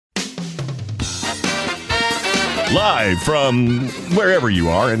Live from wherever you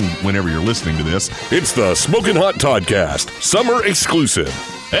are and whenever you're listening to this, it's the Smokin Hot Toddcast, summer exclusive.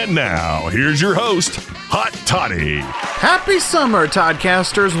 And now, here's your host, Hot Toddy. Happy summer,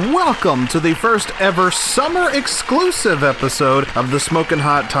 Toddcasters. Welcome to the first ever summer exclusive episode of the Smokin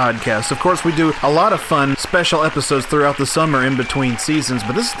Hot Toddcast. Of course, we do a lot of fun special episodes throughout the summer in between seasons,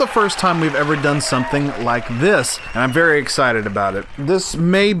 but this is the first time we've ever done something like this, and I'm very excited about it. This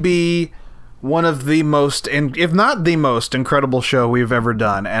may be one of the most, if not the most, incredible show we've ever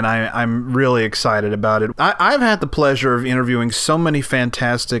done, and I'm really excited about it. I've had the pleasure of interviewing so many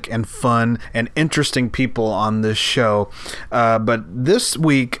fantastic and fun and interesting people on this show, but this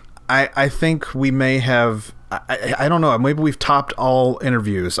week, I think we may have... I don't know. Maybe we've topped all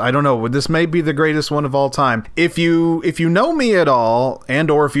interviews. I don't know. This may be the greatest one of all time. If you know me at all, and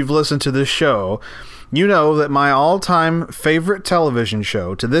or if you've listened to this show, you know that my all-time favorite television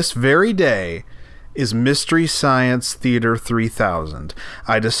show to this very day is Mystery Science Theater 3000.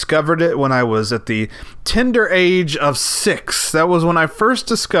 I discovered it when I was at the tender age of 6. That was when I first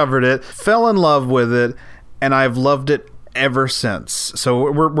discovered it, fell in love with it, and I've loved it ever since. So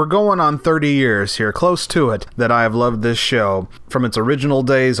we're going on 30 years here, close to it, that I have loved this show. From its original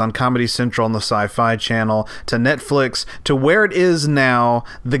days on Comedy Central and the Sci-Fi Channel, to Netflix, to where it is now,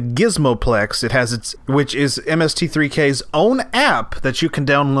 the Gizmoplex. It has which is MST3K's own app that you can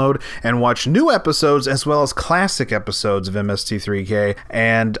download and watch new episodes as well as classic episodes of MST3K,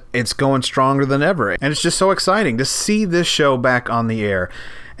 and it's going stronger than ever. And it's just so exciting to see this show back on the air.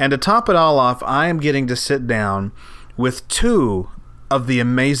 And to top it all off, I am getting to sit down with two of the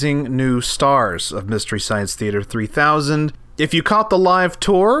amazing new stars of Mystery Science Theater 3000. If you caught the live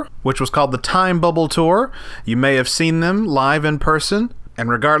tour, which was called the Time Bubble Tour, you may have seen them live in person. And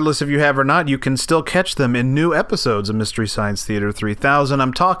regardless if you have or not, you can still catch them in new episodes of Mystery Science Theater 3000.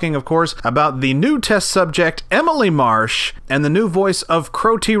 I'm talking, of course, about the new test subject, Emily Marsh, and the new voice of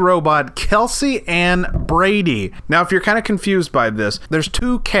Crow T robot, Kelsey Ann Brady. Now, if you're kind of confused by this, there's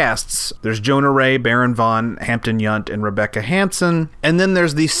two casts. There's Jonah Ray, Baron Vaughn, Hampton Yount, and Rebecca Hansen. And then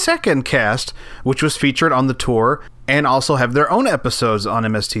there's the second cast, which was featured on the tour, and also have their own episodes on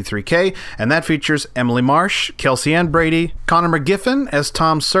MST3K, and that features Emily Marsh, Kelsey Ann Brady, Connor McGiffin as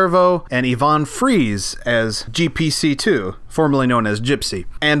Tom Servo, and Yvonne Fries as GPC2, formerly known as Gypsy.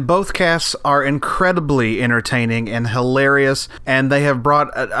 And both casts are incredibly entertaining and hilarious, and they have brought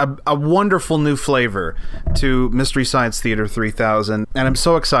a wonderful new flavor to Mystery Science Theater 3000, and I'm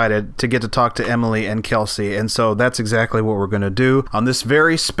so excited to get to talk to Emily and Kelsey, and so that's exactly what we're going to do on this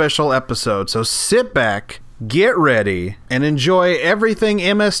very special episode. So sit back, get ready, and enjoy everything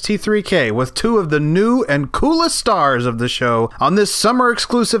MST3K with two of the new and coolest stars of the show on this summer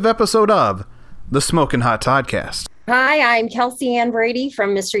exclusive episode of the Smokin Hot Toddcast. Hi, I'm Kelsey Ann Brady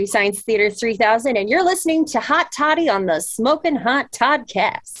from Mystery Science Theater 3000, and you're listening to Hot Toddy on the Smokin Hot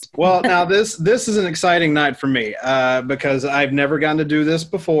Toddcast. Well, now this is an exciting night for me because I've never gotten to do this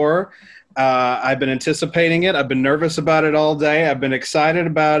before. I've been anticipating it. I've been nervous about it all day. I've been excited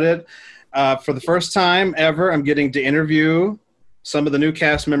about it. For the first time ever, I'm getting to interview some of the new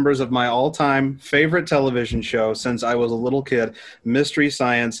cast members of my all-time favorite television show since I was a little kid, Mystery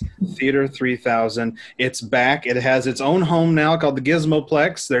Science Theater 3000. It's back. It has its own home now called the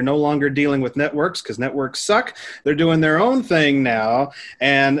Gizmoplex. They're no longer dealing with networks because networks suck. They're doing their own thing now.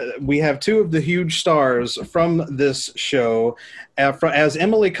 And we have two of the huge stars from this show as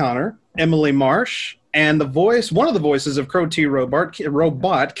Emily Connor, Emily Marsh, and one of the voices of Crow T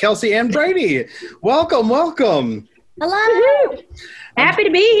robot, Kelsey Ann Brady. Welcome. Hello. Happy to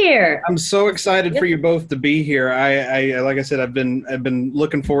be here. I'm so excited for you both to be here. I like I said, I've been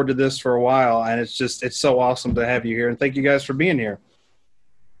looking forward to this for a while, and it's so awesome to have you here. And thank you guys for being here.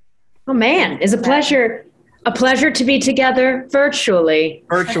 Oh man, it's a pleasure to be together virtually.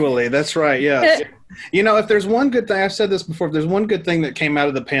 Virtually, that's right. Yes. You know, if there's one good thing, I've said this before, if there's one good thing that came out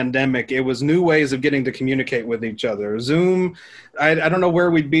of the pandemic, it was new ways of getting to communicate with each other. Zoom, I don't know where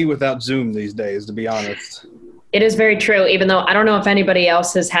we'd be without Zoom these days, to be honest. It is very true, even though I don't know if anybody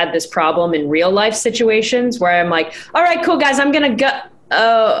else has had this problem in real life situations where I'm like, all right, cool, guys, I'm going to go.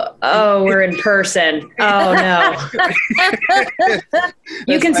 Oh, we're in person. Oh, no.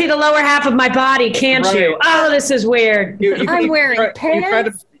 You can see the lower half of my body, can't you? Oh, this is weird. I'm wearing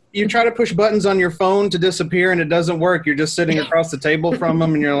pants. You try to push buttons on your phone to disappear and it doesn't work. You're just sitting across the table from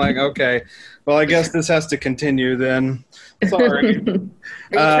them and you're like, okay, well, I guess this has to continue then. Sorry. Or you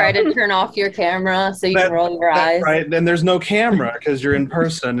try to turn off your camera so you can roll your eyes. Right. Then there's no camera because you're in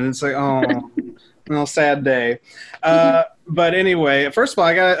person and it's like, oh, well, sad day. But anyway, first of all,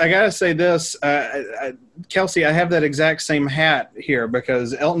 I gotta say this, Kelsey, I have that exact same hat here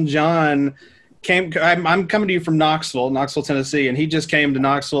because Elton John I'm coming to you from Knoxville, Tennessee, and he just came to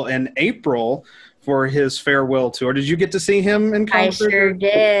Knoxville in April for his farewell tour. Did you get to see him in concert? I sure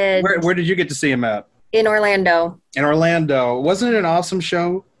did. Where did you get to see him at? In Orlando. In Orlando. Wasn't it an awesome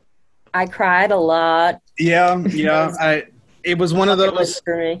show? I cried a lot. Yeah. It was one of those.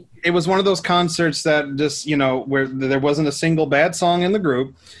 For me. It was one of those concerts that just, where there wasn't a single bad song in the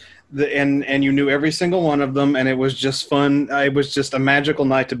group, and you knew every single one of them, and it was just fun. It was just a magical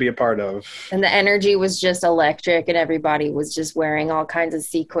night to be a part of. And the energy was just electric, and everybody was just wearing all kinds of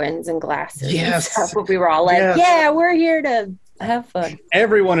sequins and glasses. Yes. And stuff. We were all like, yeah, we're here to have fun.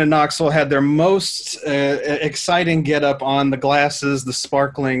 Everyone in Knoxville had their most exciting get-up on, the glasses, the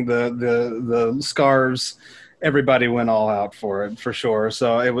sparkling, the scarves. Everybody went all out for it, for sure.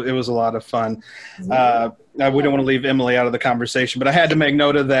 So it was a lot of fun. We don't want to leave Emily out of the conversation, but I had to make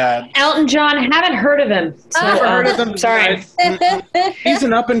note of that. Elton John, haven't heard of him. So, never heard of him. Sorry. He's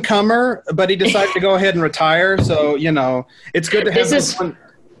an up-and-comer, but he decided to go ahead and retire. So, it's good to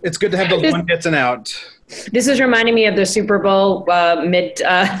have those one hits and out. This is reminding me of the Super Bowl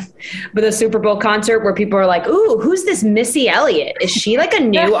the Super Bowl concert where people are like, "Ooh, who's this Missy Elliott? Is she like a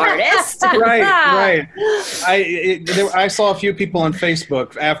new artist?" Right. I saw a few people on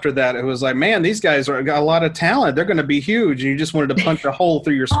Facebook after that. It was like, man, these guys got a lot of talent. They're going to be huge, and you just wanted to punch a hole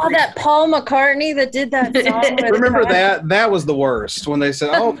through your screen. Oh, that Paul McCartney that did that song. Remember that? That was the worst when they said,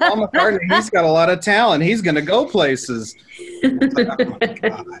 "Oh, Paul McCartney, he's got a lot of talent. He's going to go places." Like, oh my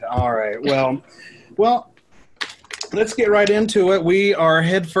God. All right. Well, let's get right into it. We are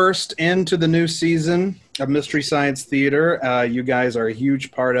headfirst into the new season of Mystery Science Theater. You guys are a huge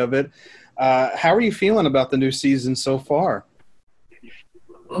part of it. How are you feeling about the new season so far?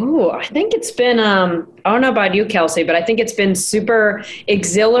 Oh, I think it's been, I don't know about you, Kelsey, but I think it's been super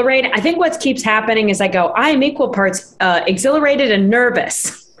exhilarating. I think what keeps happening is I go, I am equal parts exhilarated and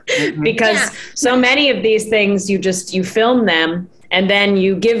nervous because so many of these things, you film them and then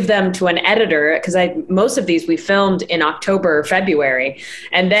you give them to an editor, because most of these we filmed in October or February.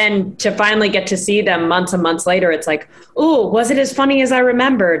 And then to finally get to see them months and months later, it's like, ooh, was it as funny as I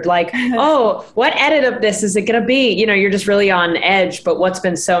remembered? Like, oh, what edit of this is it going to be? You're just really on edge. But what's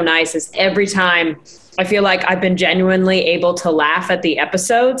been so nice is every time I feel like I've been genuinely able to laugh at the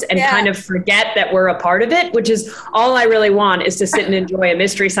episodes and kind of forget that we're a part of it, which is all I really want, is to sit and enjoy a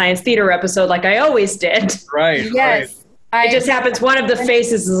Mystery Science Theater episode like I always did. Right. Yes. Right. It just happens one of the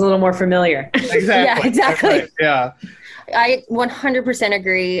faces is a little more familiar. Exactly. Yeah, exactly. Right. Yeah. I 100%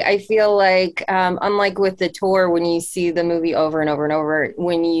 agree. I feel like, unlike with the tour, when you see the movie over and over and over,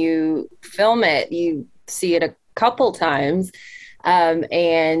 when you film it, you see it a couple times.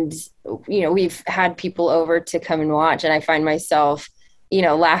 And, we've had people over to come and watch, and I find myself,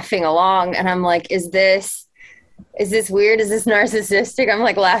 laughing along, and I'm like, is this weird? Is this narcissistic? I'm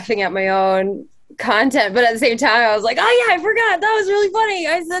like laughing at my own content, but at the same time I was like, oh yeah, I forgot, that was really funny,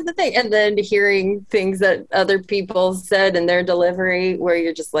 I said the thing. And then hearing things that other people said in their delivery where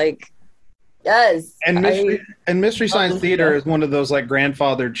you're just like, yes. And Mystery Science Theater is one of those like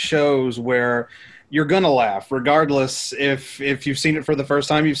grandfathered shows where you're gonna laugh regardless if you've seen it for the first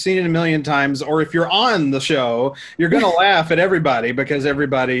time, you've seen it a million times, or if you're on the show, you're gonna laugh at everybody because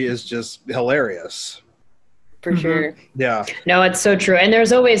everybody is just hilarious. For sure. Yeah. No, it's so true. And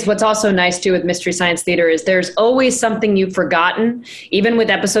there's always, what's also nice too with Mystery Science Theater is there's always something you've forgotten. Even with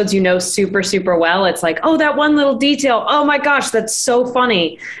episodes super, super well, it's like, oh, that one little detail. Oh my gosh, that's so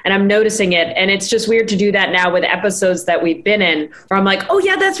funny. And I'm noticing it. And it's just weird to do that now with episodes that we've been in, where I'm like, oh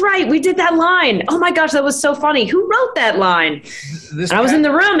yeah, that's right, we did that line. Oh my gosh, that was so funny. Who wrote that line? And I was in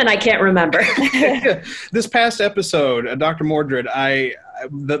the room and I can't remember. This past episode, Dr. Mordred,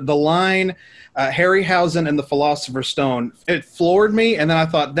 the line, Harryhausen and the Philosopher's Stone, it floored me, and then I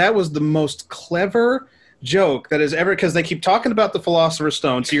thought that was the most clever joke that has ever, because they keep talking about the Philosopher's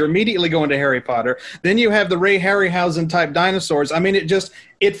Stone, so you're immediately going to Harry Potter. Then you have the Ray Harryhausen type dinosaurs. I mean,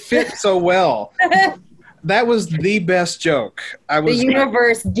 it fit so well. That was the best joke. The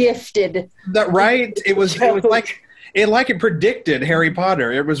universe gifted that, right? It was like it predicted Harry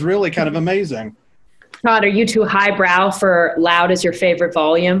Potter. It was really kind of amazing. Todd, are you too highbrow for loud as your favorite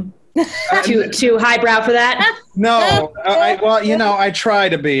volume? Too highbrow for that? No, I try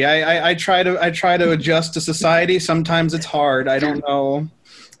to be. I try to adjust to society. Sometimes it's hard. I don't know.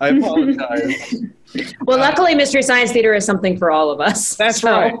 I apologize. Well, luckily, Mystery Science Theater is something for all of us. That's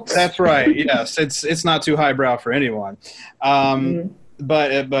right. That's right. Yes, it's not too highbrow for anyone.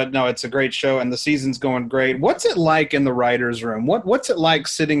 But no, it's a great show, and the season's going great. What's it like in the writer's room? What's it like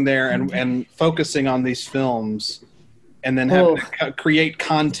sitting there and focusing on these films, and then having to create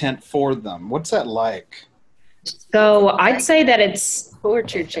content for them? What's that like? So I'd say that it's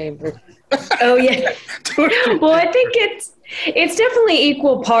Torture chamber. Oh yeah. Well, I think it's definitely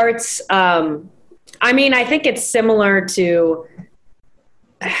equal parts. I mean, I think it's similar to.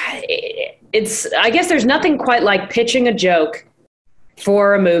 I guess there's nothing quite like pitching a joke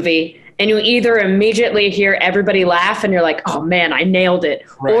for a movie, and you either immediately hear everybody laugh, and you're like, "Oh man, I nailed it,"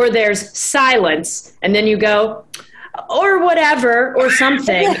 right. Or there's silence, and then you go, or whatever, or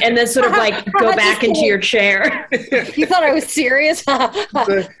something, and then sort of like go back into your chair. You thought I was serious?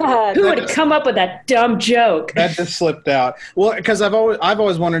 Who would come up with that dumb joke? That just slipped out. Well, because I've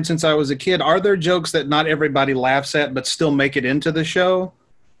always wondered since I was a kid, are there jokes that not everybody laughs at but still make it into the show?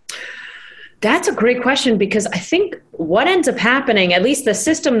 That's a great question, because I think what ends up happening, at least the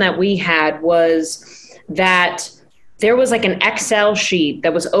system that we had, was that there was like an Excel sheet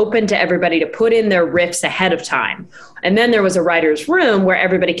that was open to everybody to put in their riffs ahead of time. And then there was a writer's room where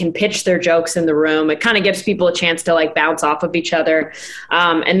everybody can pitch their jokes in the room. It kind of gives people a chance to like bounce off of each other.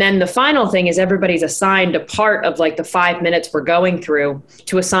 And then the final thing is everybody's assigned a part of like the 5 minutes we're going through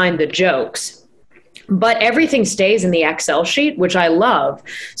to assign the jokes. But everything stays in the Excel sheet, which I love.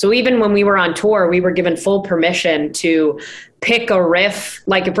 So even when we were on tour, we were given full permission to pick a riff.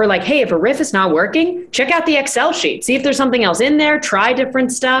 Like if we're like, hey, if a riff is not working, check out the Excel sheet. See if there's something else in there. Try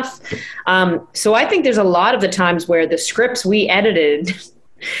different stuff. So I think there's a lot of the times where the scripts we edited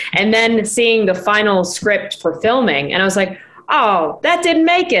and then seeing the final script for filming. And I was like, oh, that didn't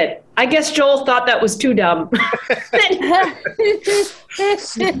make it. I guess Joel thought that was too dumb.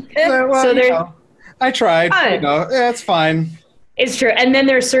 So there. I tried. It's fine. It's true. And then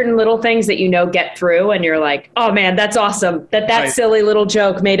there's certain little things that get through and you're like, oh man, that's awesome. That right. Silly little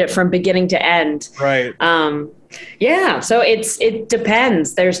joke made it from beginning to end. Right. Yeah. So it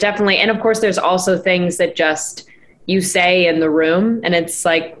depends. There's definitely, and of course there's also things that just you say in the room and it's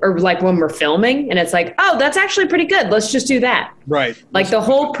like, or like when we're filming and it's like, oh, that's actually pretty good. Let's just do that. Right. Like the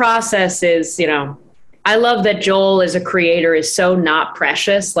whole process is, I love that Joel as a creator is so not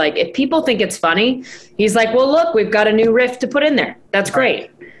precious. Like if people think it's funny, he's like, well, look, we've got a new riff to put in there. That's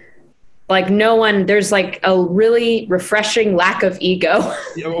great. Like there's like a really refreshing lack of ego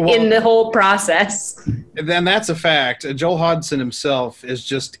in the whole process. Then that's a fact. Joel Hodgson himself is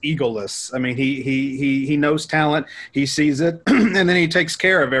just egoless. I mean, he knows talent, he sees it, and then he takes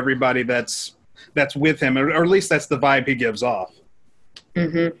care of everybody that's with him, or at least that's the vibe he gives off.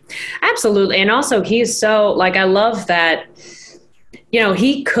 Mm-hmm. Absolutely. And also he's so like, I love that,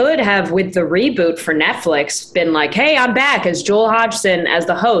 he could have with the reboot for Netflix been like, hey, I'm back as Joel Hodgson as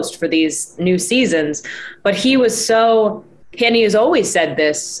the host for these new seasons. But he was and he has always said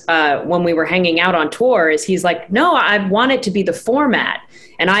this when we were hanging out on tour is he's like, no, I want it to be the format.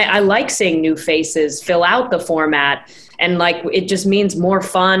 And I like seeing new faces fill out the format. And like, it just means more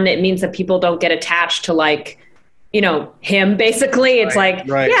fun. It means that people don't get attached to like, him basically. It's right.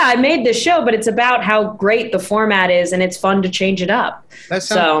 Yeah, I made this show, but it's about how great the format is and it's fun to change it up. That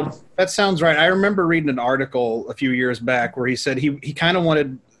sounds right. I remember reading an article a few years back where he said he kind of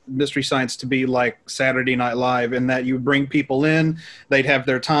wanted Mystery Science to be like Saturday Night Live in that you bring people in, they'd have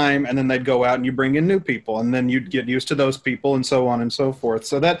their time, and then they'd go out and you bring in new people, and then you'd get used to those people, and so on and so forth.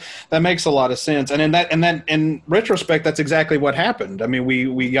 So that makes a lot of sense. And in retrospect, that's exactly what happened. I mean,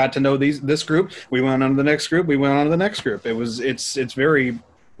 we got to know this group, we went on to the next group, we went on to the next group. It's very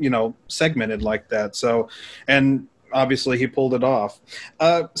segmented like that. So, and obviously he pulled it off.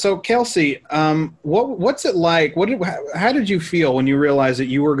 So Kelsey, what's it like? How did you feel when you realized that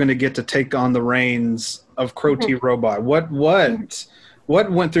you were going to get to take on the reins of Crow T Robot? What went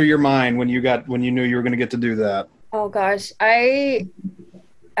through your mind when you knew you were going to get to do that? Oh gosh, I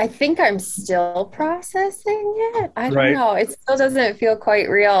think I'm still processing it. I don't know. It still doesn't feel quite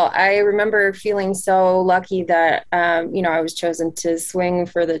real. I remember feeling so lucky that I was chosen to swing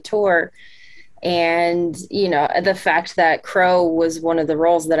for the tour. And, the fact that Crow was one of the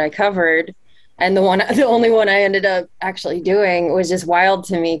roles that I covered and the only one I ended up actually doing was just wild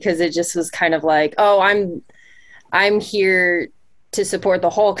to me because it just was kind of like, oh, I'm here to support the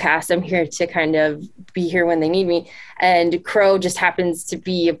whole cast. I'm here to kind of be here when they need me. And Crow just happens to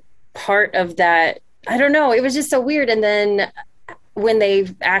be a part of that. I don't know. It was just so weird. And then when they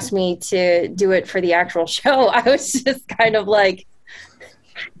asked me to do it for the actual show, I was just kind of like,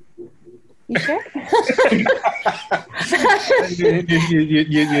 You sure?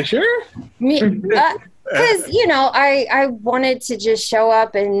 you sure? Because, I wanted to just show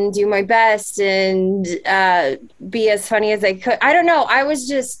up and do my best and be as funny as I could. I don't know. I was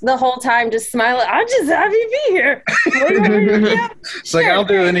just the whole time just smiling. I'm just happy to be here. It's like, I'll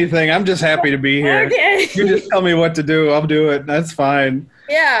do anything. I'm just happy to be here. Okay. You just tell me what to do. I'll do it. That's fine.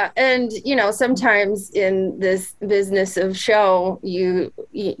 Yeah. And, sometimes in this business of show,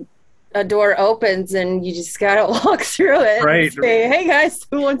 a door opens and you just got to walk through it. Right. And say, hey, guys,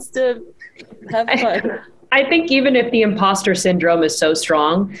 who wants to have fun? I think even if the imposter syndrome is so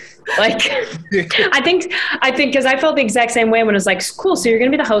strong, like, I think because I felt the exact same way when it was like, cool, so you're going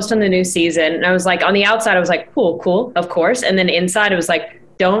to be the host on the new season. And I was like, on the outside, I was like, cool, of course. And then inside, it was like,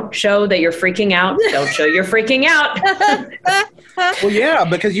 don't show that you're freaking out. Don't show you're freaking out. Well, yeah,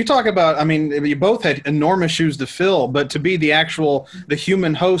 because you talk about, you both had enormous shoes to fill, but to be the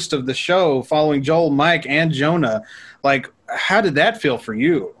human host of the show following Joel, Mike, and Jonah, like, how did that feel for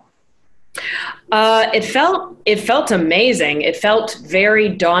you? It felt amazing. It felt very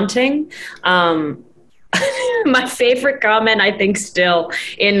daunting. My favorite comment, I think, still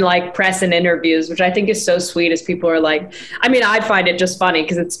in like press and interviews, which I think is so sweet, is people are like, I find it just funny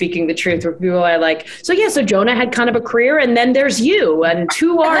because it's speaking the truth, where people are like, so Jonah had kind of a career and then there's you, and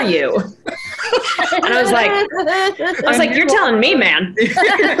who are you? And I was like, you're telling me, man.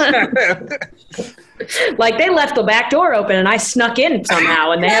 Like, they left the back door open and I snuck in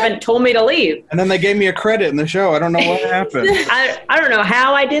somehow and they haven't told me to leave. And then they gave me a credit in the show. I don't know what happened. I don't know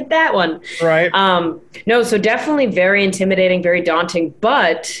how I did that one. Right. No, so definitely very intimidating, very daunting.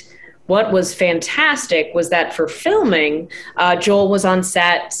 But what was fantastic was that for filming, Joel was on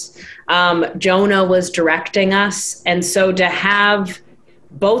set. Jonah was directing us. And so to have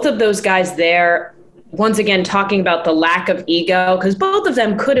both of those guys there, once again, talking about the lack of ego, because both of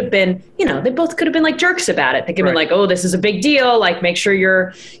them could have been, they both could have been like jerks about it. They could have been like, oh, this is a big deal. Like, make sure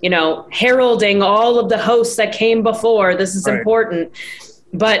you're, heralding all of the hosts that came before. This is important.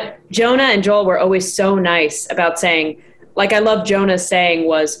 But Jonah and Joel were always so nice about saying, like, I love Jonah saying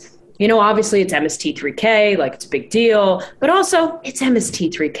was, obviously it's MST3K, like, it's a big deal, but also it's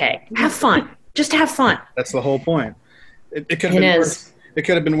MST3K. Have fun. Just have fun. That's the whole point. It could have been worse. It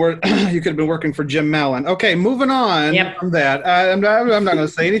could have been work. You could have been working for Jim Mallon. Okay, moving on from that. I'm not going to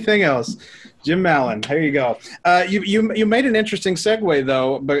say anything else. Jim Mallon. There you go. You made an interesting segue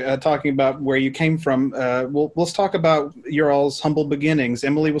though, talking about where you came from. Let's talk about your all's humble beginnings.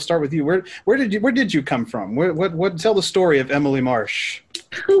 Emily, we'll start with you. Where did you come from? What tell the story of Emily Marsh.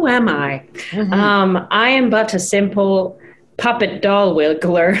 Who am I? Mm-hmm. I am but a simple puppet doll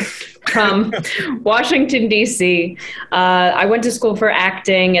wiggler from Washington, D.C. I went to school for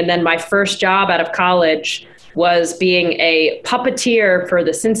acting, and then my first job out of college was being a puppeteer for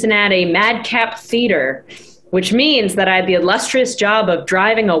the Cincinnati Madcap Theater, which means that I had the illustrious job of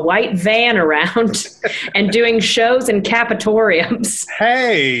driving a white van around and doing shows in capatoriums.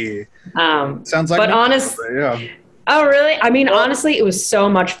 Hey! Sounds like... But honestly... Oh, really? Honestly, it was so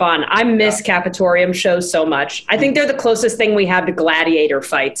much fun. I miss capatorium shows so much. I think they're the closest thing we have to gladiator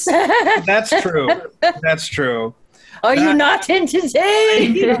fights. That's true. That's true. Are you not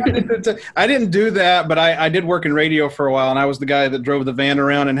entertained? I didn't do that, but I did work in radio for a while, and I was the guy that drove the van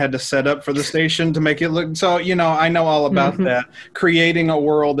around and had to set up for the station to make it look. So, I know all about that. Creating a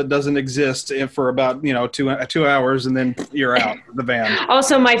world that doesn't exist for about, 2 hours, and then you're out of the van.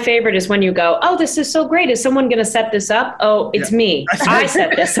 Also, my favorite is when you go, oh, this is so great. Is someone going to set this up? Oh, it's me. I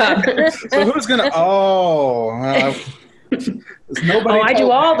set this up. So who's going to... Nobody I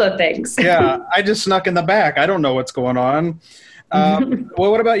do all the things. Yeah, I just snuck in the back. I don't know what's going on. Well,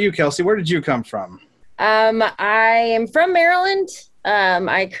 what about you, Kelsey? Where did you come from? I am from Maryland.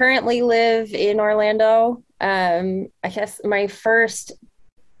 I currently live in Orlando. I guess my first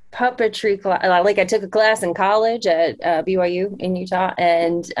puppetry class, I took a class in college at BYU in Utah,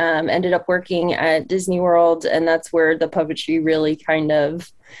 and ended up working at Disney World, and that's where the puppetry really kind of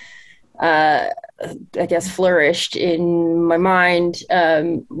flourished in my mind.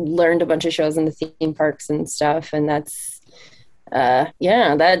 Learned a bunch of shows in the theme parks and stuff. And that's where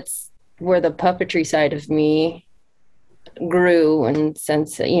the puppetry side of me grew. And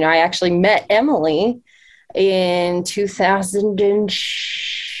since, I actually met Emily in 2017.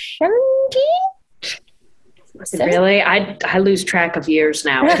 Really? I lose track of years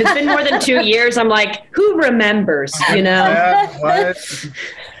now. If it's been more than 2 years, I'm like, who remembers,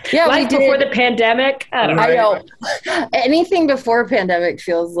 Yeah, life before the pandemic. I don't know. I know. Anything before pandemic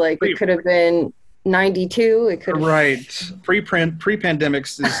feels like it could have been 92. It could Right.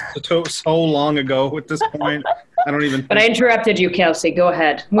 Pre-pandemics is so long ago at this point. I don't even. But I interrupted you, Kelsey. Go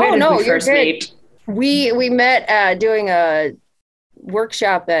ahead. Where did we first meet? We met doing a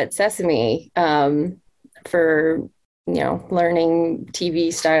workshop at Sesame for learning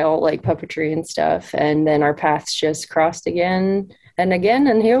TV style like puppetry and stuff, and then our paths just crossed again and again,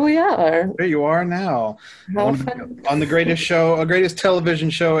 and here we are. There you are now. On the greatest television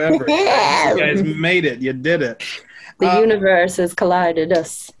show ever. You guys made it. You did it. The universe has collided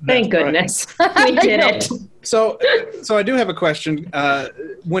us. Thank goodness. We did it. So I do have a question.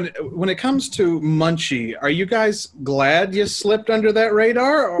 When it comes to Munchie, are you guys glad you slipped under that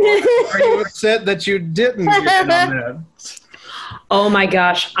radar, or are you upset that you didn't get on that? Oh my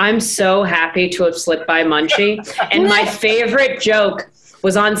gosh, I'm so happy to have slipped by Munchie. And my favorite joke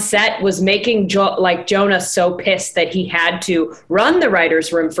was on set was making Jonah so pissed that he had to run the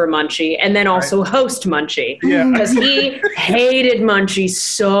writer's room for Munchie and then also host Munchie. Yeah. Because he hated Munchie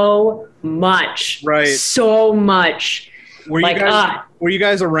so much. Right. So much. Were you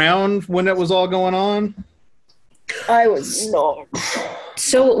guys around when it was all going on? I was not.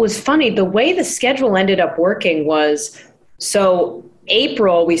 So it was funny. The way the schedule ended up working was, so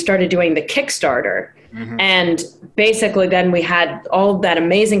April, we started doing the Kickstarter. Mm-hmm. And basically then we had all that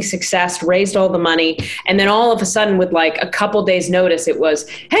amazing success, raised all the money. And then all of a sudden with like a couple days notice, it was,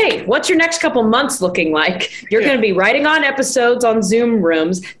 hey, what's your next couple months looking like? You're going to be writing on episodes on Zoom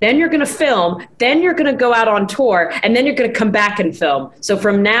rooms. Then you're going to film. Then you're going to go out on tour. And then you're going to come back and film. So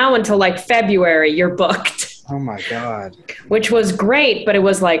from now until like February, you're booked. Oh my God. Which was great. But it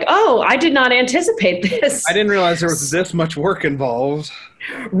was like, oh, I didn't anticipate this. I didn't realize there was this much work involved.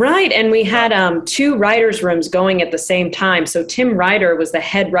 Right. And we had 2 writers' rooms going at the same time. So Tim Ryder was the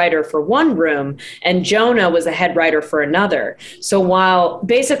head writer for one room and Jonah was the head writer for another. So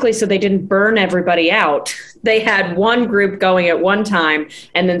so they didn't burn everybody out. They had one group going at one time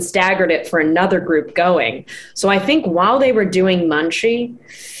and then staggered it for another group going. So I think while they were doing Munchie,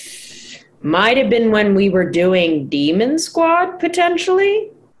 might have been when we were doing Demon Squad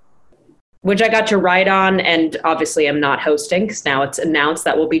potentially, which I got to write on, and obviously I'm not hosting because now it's announced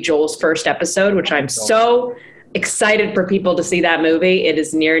that will be Joel's first episode, which I'm so excited for people to see that movie. It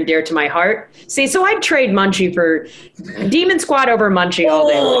is near and dear to my heart. See, so I'd trade Munchie for Demon Squad over Munchie all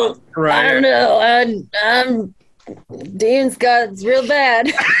day long. Right. I don't know. Demon Squad's real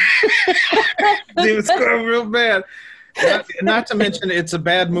bad. Demon Squad real bad. Not to mention, it's a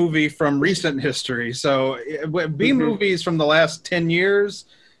bad movie from recent history. So B movies from the last 10 years,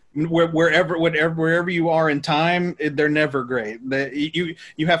 wherever you are in time, they're never great.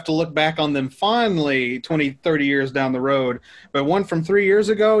 You have to look back on them fondly 20, 30 years down the road. But one from 3 years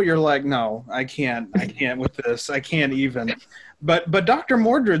ago, you're like, no, I can't with this. I can't even. But Dr.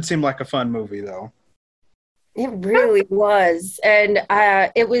 Mordred seemed like a fun movie, though. It really was. And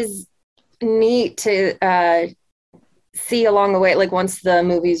it was neat to see along the way, like once the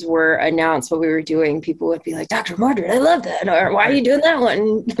movies were announced what we were doing, people would be like, Dr. Mordred, I love that. Or why are you doing that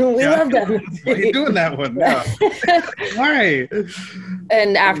one? We love that movie. Why are you doing that one? Yeah. Why?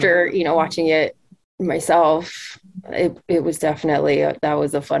 And after, watching it myself, it was definitely, that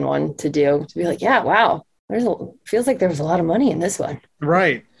was a fun one to do. To be like, yeah, wow. Feels like there was a lot of money in this one.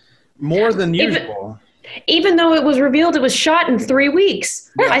 Right. More than usual. Even though it was revealed it was shot in 3 weeks.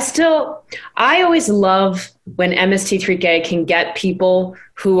 Yeah. I always love when MST3K can get people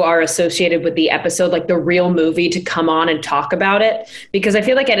who are associated with the episode, like the real movie, to come on and talk about it. Because I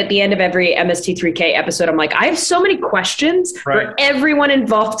feel like at the end of every MST3K episode, I'm like, I have so many questions for everyone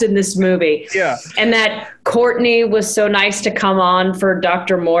involved in this movie. Yeah. And that Courtney was so nice to come on for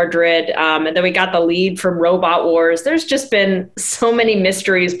Dr. Mordred. And then we got the lead from Robot Wars. There's just been so many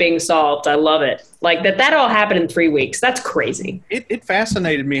mysteries being solved. I love it. Like that all happened in 3 weeks. That's crazy. It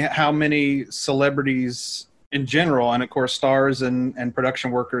fascinated me how many celebrities in general, and of course stars and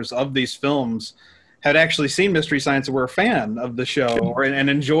production workers of these films, had actually seen Mystery Science and were a fan of the show and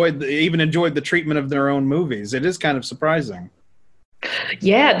enjoyed the treatment of their own movies. It is kind of surprising.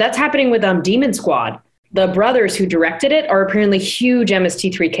 Yeah, that's happening with Demon Squad. The brothers who directed it are apparently huge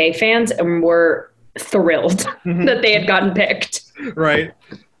MST3K fans and were thrilled that they had gotten picked. Right.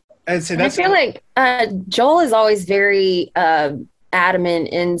 And so I feel like Joel is always very adamant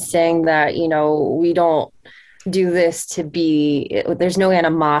in saying that, we don't do this to be, there's no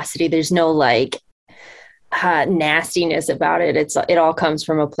animosity, there's no nastiness about it. It all comes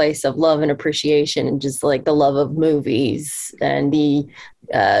from a place of love and appreciation and just like the love of movies and the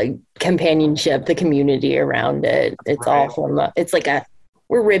companionship, the community around it. It's all from it's like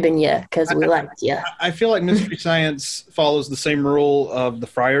we're ribbing you because we liked you. I feel like Mystery Science follows the same rule of the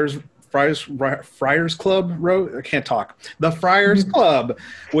Friars Friars Club wrote. I can't talk. The Friars Club,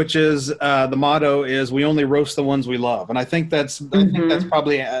 which is the motto is "We only roast the ones we love," and I think that's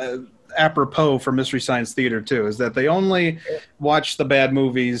probably apropos for Mystery Science Theater too. Is that they only watch the bad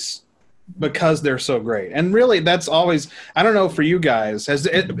movies because they're so great. And really, that's always, I don't know for you guys, has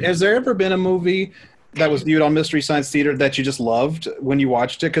there ever been a movie that was viewed on Mystery Science Theater that you just loved when you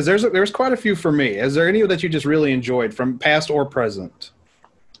watched it? Because there's quite a few for me. Is there any that you just really enjoyed from past or present?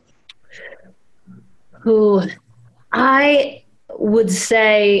 Who I would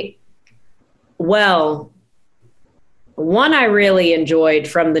say, well, one I really enjoyed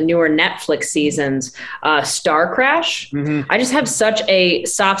from the newer Netflix seasons, Star Crash. I just have such a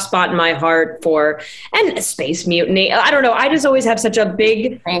soft spot in my heart for, and Space Mutiny. I don't know. I just always have such a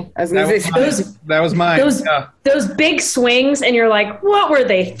big, that was mine. Those big swings, and you're like, what were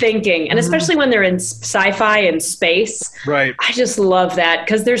they thinking? And especially when they're in sci-fi and space. Right. I just love that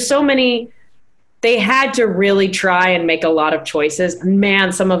because there's so many. They had to really try and make a lot of choices.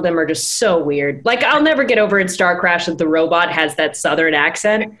 Man, some of them are just so weird. Like, I'll never get over in Star Crash that the robot has that Southern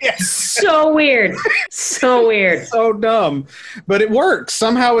accent. Yes. So weird. So weird. So dumb. But it works.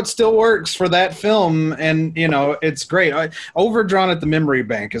 Somehow it still works for that film. And, it's great. Overdrawn at the Memory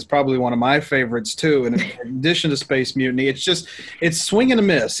Bank is probably one of my favorites, too. And in addition to Space Mutiny, it's swing and a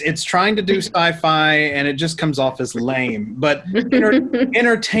miss. It's trying to do sci-fi, and it just comes off as lame. But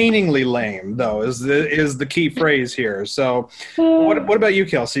entertainingly lame, though, is the key phrase here. So what about you,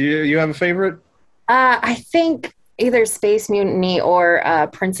 Kelsey? You have a favorite? I think either Space Mutiny or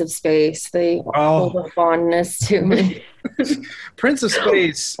Prince of Space. They hold a fondness to me. Prince of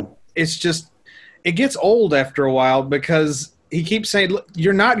Space, it gets old after a while because he keeps saying, "Look,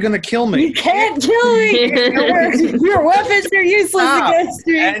 you're not going to kill me. You can't kill me. Your weapons are useless against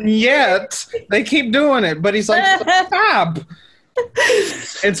me." And yet they keep doing it. But he's like, "Stop."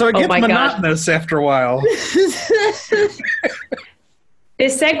 And so it gets monotonous after a while.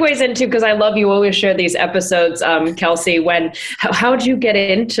 This segues into, because I love you always share these episodes, Kelsey, how'd you get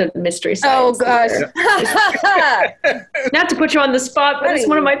into Mystery Science? Oh, gosh. Not to put you on the spot, but it's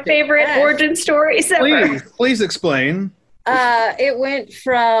one of my favorite origin stories ever. Please explain. It went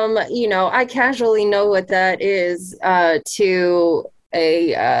from, I casually know what that is, to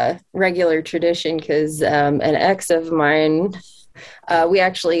a regular tradition because an ex of mine, we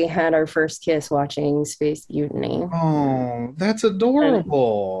actually had our first kiss watching Space Mutiny. Oh, that's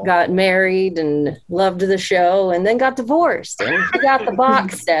adorable. And got married and loved the show and then got divorced and we got the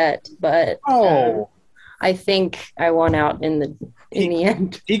box set. But I think I won out in the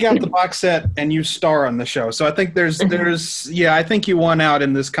end. He got the box set and you star on the show. So I think I think you won out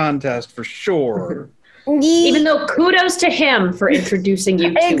in this contest for sure. Even though kudos to him for introducing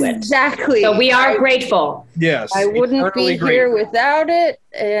you to it. Exactly. So we are grateful. Yes. I wouldn't be here without it.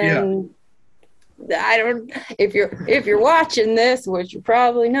 And I don't, if you're watching this, which you're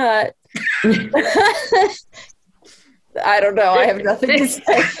probably not, I don't know. I have nothing to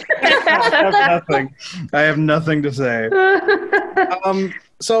say. I have nothing to say.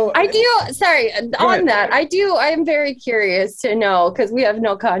 So I do. Sorry, on that, I am very curious to know because we have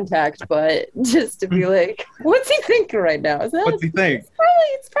no contact, but just to be like, what's he thinking right now? What's he think?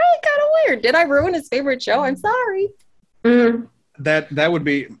 It's probably kind of weird. Did I ruin his favorite show? I'm sorry. That would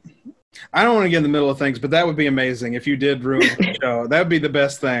be. I don't want to get in the middle of things, but that would be amazing if you did ruin the show. That would be the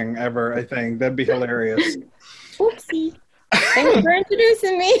best thing ever. I think that'd be hilarious. Oopsie. Thanks for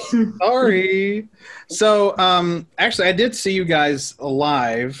introducing me. Sorry. So, actually, I did see you guys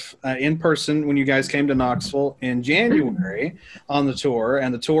live in person when you guys came to Knoxville in January on the tour,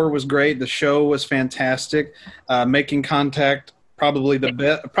 and the tour was great. The show was fantastic. Making Contact, probably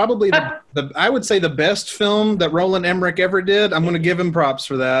I would say the best film that Roland Emmerich ever did. I'm going to give him props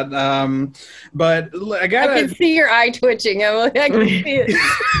for that. But I can see your eye twitching, Emily. I can see it.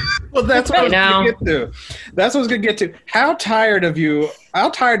 Well, that's what I was going to get to. That's what I was going to get to. How tired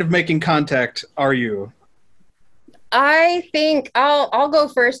of Making Contact are you? I think I'll go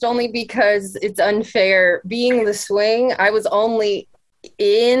first only because it's unfair. Being the swing, I was only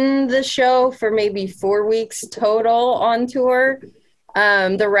in the show for maybe 4 weeks total on tour.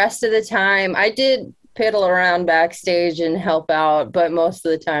 The rest of the time I did piddle around backstage and help out, but most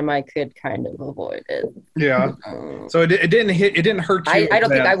of the time I could kind of avoid it. Yeah. So it didn't hurt you. I don't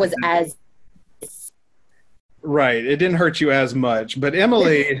think I was as right. It didn't hurt you as much, but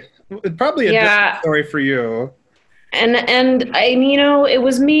Emily, probably a different story for you. And it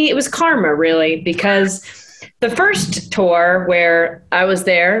was me. It was karma, really, because the first tour where I was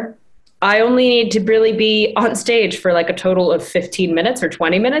there, I only need to really be on stage for like a total of 15 minutes or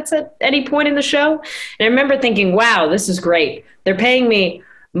 20 minutes at any point in the show. And I remember thinking, wow, this is great. They're paying me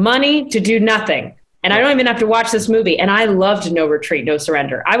money to do nothing. And I don't even have to watch this movie. And I loved No Retreat, No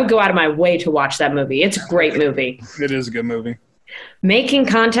Surrender. I would go out of my way to watch that movie. It's a great movie. It is a good movie. Making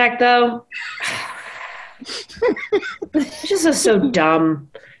Contact, though, it's just so dumb.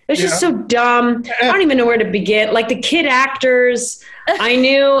 It's just so dumb. I don't even know where to begin. Like the kid actors, I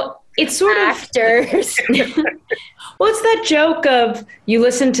knew it's sort of actors. Well, it's that joke of you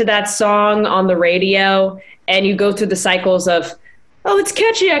listen to that song on the radio and you go through the cycles of, oh, it's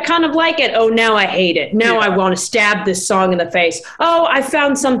catchy. I kind of like it. Oh, now I hate it. Now I want to stab this song in the face. Oh, I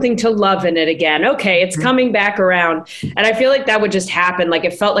found something to love in it again. Okay, it's coming back around. And I feel like that would just happen. Like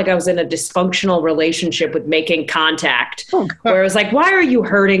it felt like I was in a dysfunctional relationship with Making Contact, where it was like, why are you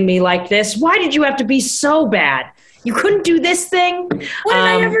hurting me like this? Why did you have to be so bad? You couldn't do this thing? What did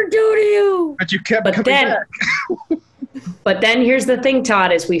I ever do to you? But you kept coming back. But then here's the thing,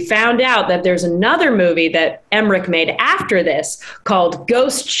 Todd, is we found out that there's another movie that Emmerich made after this called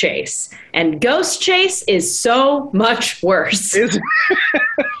Ghost Chase. And Ghost Chase is so much worse.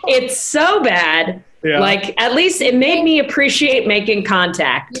 It's so bad. Yeah. Like, at least it made me appreciate Making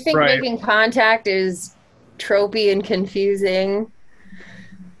Contact. You think Making Contact is tropey and confusing?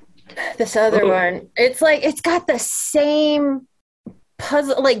 This other one, it's like, it's got the same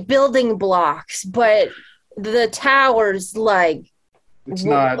puzzle, like building blocks, but the tower's like it's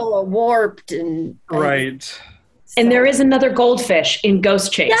not warped and right. And there is another goldfish in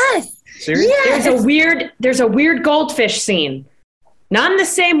Ghost Chase. Yes. Seriously? Yes. There's a weird goldfish scene. Not in the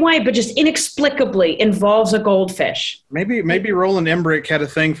same way, but just inexplicably involves a goldfish. Maybe Roland Emmerich had a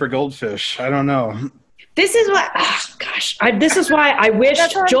thing for goldfish. I don't know. This is why, this is why I wish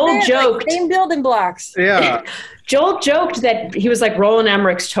Joel joked. Like, same building blocks. Yeah. Joel joked that he was like, Roland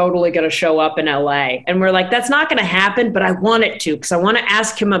Emmerich's totally going to show up in LA. And we're like, that's not going to happen, but I want it to because I want to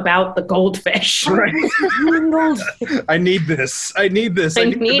ask him about the goldfish. Right. I need this. I need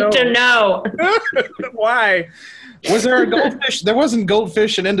to know. Why? Was there a goldfish? There wasn't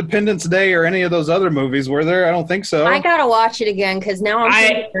Goldfish in Independence Day or any of those other movies, were there? I don't think so. I got to watch it again because now I'm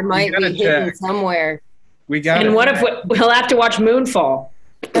thinking there might be hidden somewhere. And what if we'll have to watch Moonfall?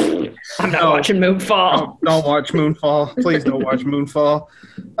 I'm not watching Moonfall. Don't watch Moonfall. Please don't watch Moonfall.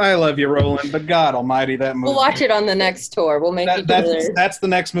 I love you, Roland, but God almighty, that movie. We'll watch it on the next tour. We'll make it that's the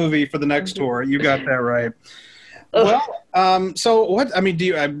next movie for the next tour. You got that right. Well, so what? I mean,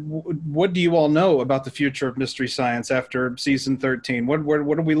 what do you all know about the future of Mystery Science after season 13? What are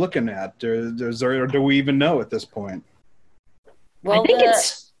we looking at? Or do we even know at this point? Well, I think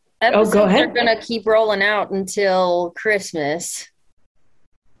it's. Episodes go ahead. are going to keep rolling out until Christmas.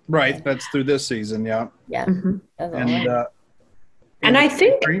 Right, that's through this season, yeah. Yeah. Mm-hmm. And I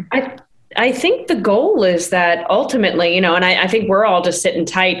think the goal is that ultimately, and I think we're all just sitting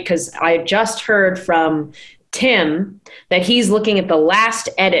tight because I just heard from Tim that he's looking at the last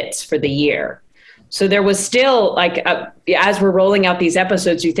edits for the year. So there was still as we're rolling out these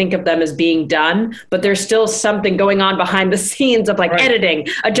episodes, you think of them as being done, but there's still something going on behind the scenes of editing,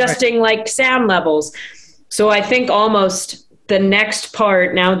 adjusting sound levels. So I think almost the next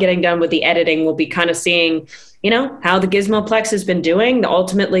part, now getting done with the editing, will be kind of seeing, how the Gizmoplex has been doing.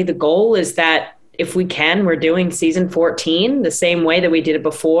 Ultimately, the goal is that if we can, we're doing season 14 the same way that we did it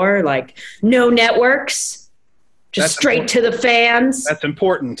before, no networks. Just straight to the fans. That's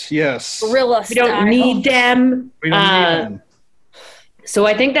important, yes. Guerrilla We don't need them. We don't need them. So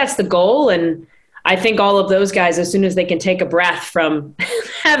I think that's the goal. And I think all of those guys, as soon as they can take a breath from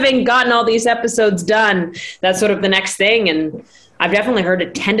having gotten all these episodes done, that's sort of the next thing. And I've definitely heard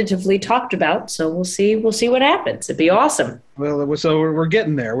it tentatively talked about. So we'll see what happens. It'd be awesome. Well, so we're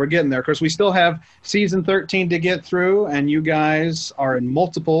getting there. We're getting there. Of course, we still have season 13 to get through, and you guys are in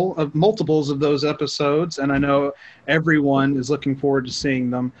multiples of those episodes, and I know everyone is looking forward to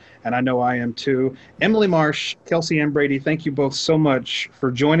seeing them, and I know I am too. Emily Marsh, Kelsey Ann Brady, thank you both so much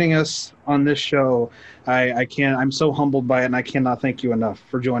for joining us on this show. I'm so humbled by it, and I cannot thank you enough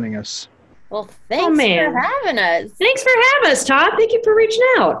for joining us. Well, thanks for having us. Thanks for having us, Todd. Thank you for reaching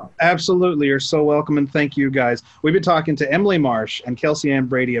out. Absolutely. You're so welcome, and thank you, guys. We've been talking to Emily Marsh and Kelsey Ann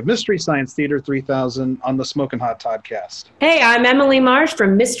Brady of Mystery Science Theater 3000 on the Smokin Hot Toddcast. Hey, I'm Emily Marsh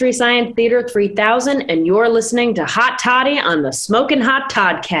from Mystery Science Theater 3000, and you're listening to Hot Toddy on the Smokin Hot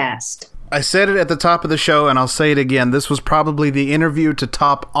Toddcast. I said it at the top of the show, and I'll say it again. This was probably the interview to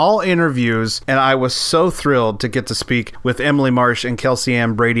top all interviews, and I was so thrilled to get to speak with Emily Marsh and Kelsey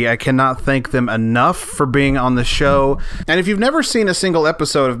Ann Brady. I cannot thank them enough for being on the show. And if you've never seen a single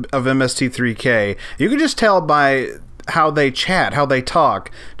episode of MST3K, you can just tell by how they chat, how they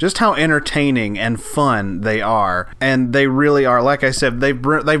talk, just how entertaining and fun they are. And they really are. Like I said, they've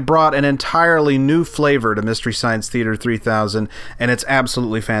brought an entirely new flavor to Mystery Science Theater 3000, and it's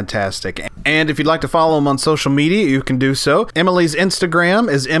absolutely fantastic. And if you'd like to follow them on social media, you can do so. Emily's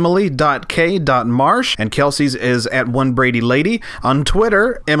Instagram is emily.k.marsh, and Kelsey's is at @OneBradyLady. On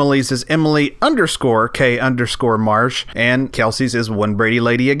Twitter, Emily's is Emily_K_Marsh, and Kelsey's is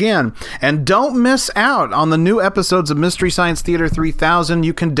OneBradyLady again. And don't miss out on the new episodes of Mystery Science Theater 3000.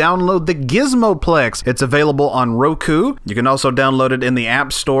 You can download the Gizmoplex. It's available on Roku. You can also download it in the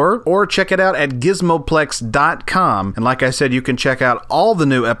App Store or check it out at gizmoplex.com. And like I said, you can check out all the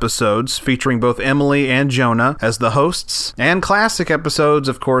new episodes featuring both Emily and Jonah as the hosts, and classic episodes,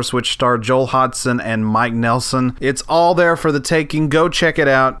 of course, which star Joel Hodgson and Mike Nelson. It's all there for the taking. Go check it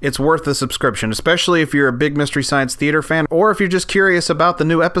out. It's worth the subscription, especially if you're a big Mystery Science Theater fan, or if you're just curious about the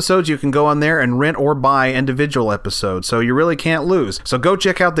new episodes. You can go on there and rent or buy individual episodes, so you really can't lose. So go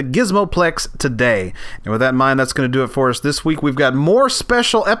check out the Gizmoplex today. And with that in mind, that's going to do it for us this week. We've got more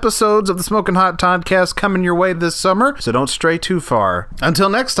special episodes of the Smokin Hot Toddcast coming your way this summer, so don't stray too far. Until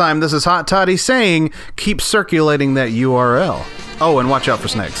next time, this is Hot Toddy saying, keep circulating that URL. Oh, and watch out for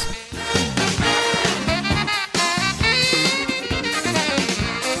snakes.